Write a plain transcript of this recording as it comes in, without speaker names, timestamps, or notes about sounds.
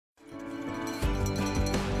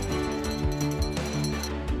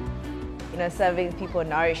serving people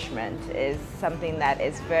nourishment is something that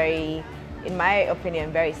is very, in my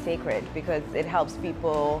opinion, very sacred, because it helps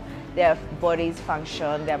people, their bodies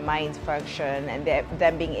function, their minds function, and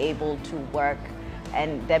them being able to work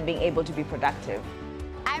and them being able to be productive.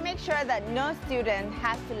 I make sure that no student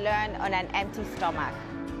has to learn on an empty stomach.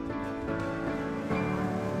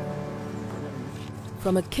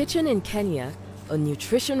 From a kitchen in Kenya, a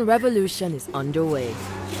nutrition revolution is underway.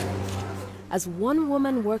 As one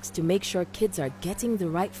woman works to make sure kids are getting the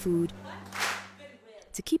right food,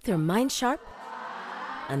 to keep their minds sharp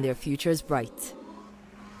and their futures bright.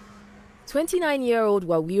 29-year-old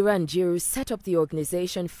Wawira Njiru set up the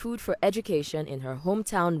organization Food for Education in her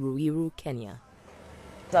hometown Ruiru, Kenya.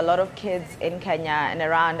 A lot of kids in Kenya and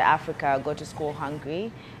around Africa go to school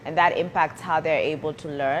hungry, and that impacts how they're able to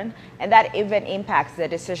learn, and that even impacts their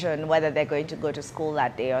decision whether they're going to go to school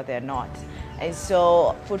that day or they're not. And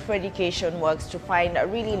so Food for Education works to find a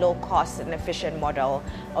really low cost and efficient model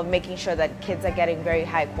of making sure that kids are getting very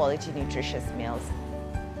high quality nutritious meals.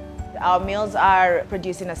 Our meals are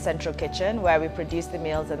produced in a central kitchen where we produce the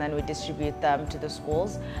meals and then we distribute them to the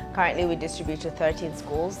schools. Currently we distribute to 13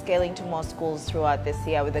 schools, scaling to more schools throughout this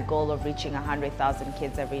year with the goal of reaching 100,000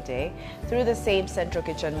 kids every day through the same central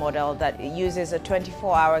kitchen model that uses a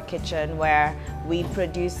 24-hour kitchen where we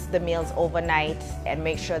produce the meals overnight and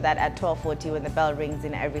make sure that at 12:40 when the bell rings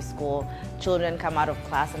in every school, children come out of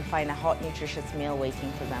class and find a hot, nutritious meal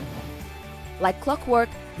waiting for them. Like clockwork,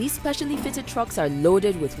 these specially fitted trucks are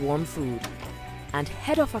loaded with warm food and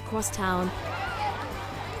head off across town,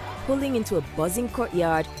 pulling into a buzzing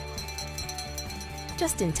courtyard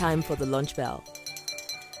just in time for the lunch bell.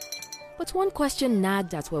 But one question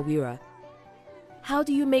nagged at Wawira. How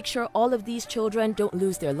do you make sure all of these children don't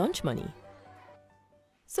lose their lunch money?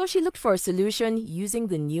 So she looked for a solution using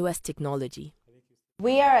the newest technology.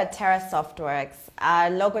 We are at Terra Softworks, a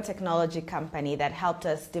local technology company that helped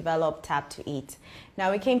us develop Tap to Eat. Now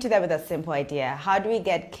we came to that with a simple idea. How do we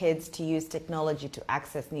get kids to use technology to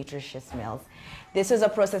access nutritious meals? This was a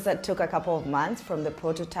process that took a couple of months, from the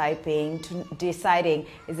prototyping to deciding,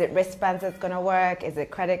 is it wristbands that's going to work? Is it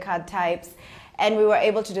credit card types? And we were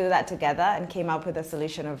able to do that together and came up with a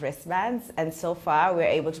solution of wristbands. And so far, we're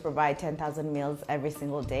able to provide 10,000 meals every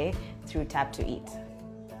single day through Tap to Eat.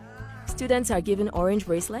 Students are given orange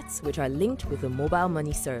bracelets, which are linked with a mobile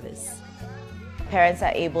money service. Parents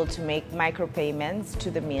are able to make micropayments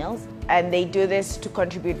to the meals, and they do this to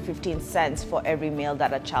contribute 15 cents for every meal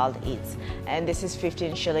that a child eats. And this is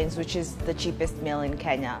 15 shillings, which is the cheapest meal in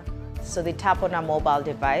Kenya. So they tap on a mobile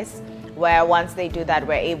device, where once they do that,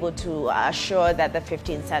 we're able to assure that the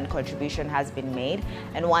 15-cent contribution has been made.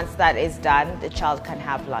 And once that is done, the child can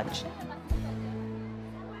have lunch.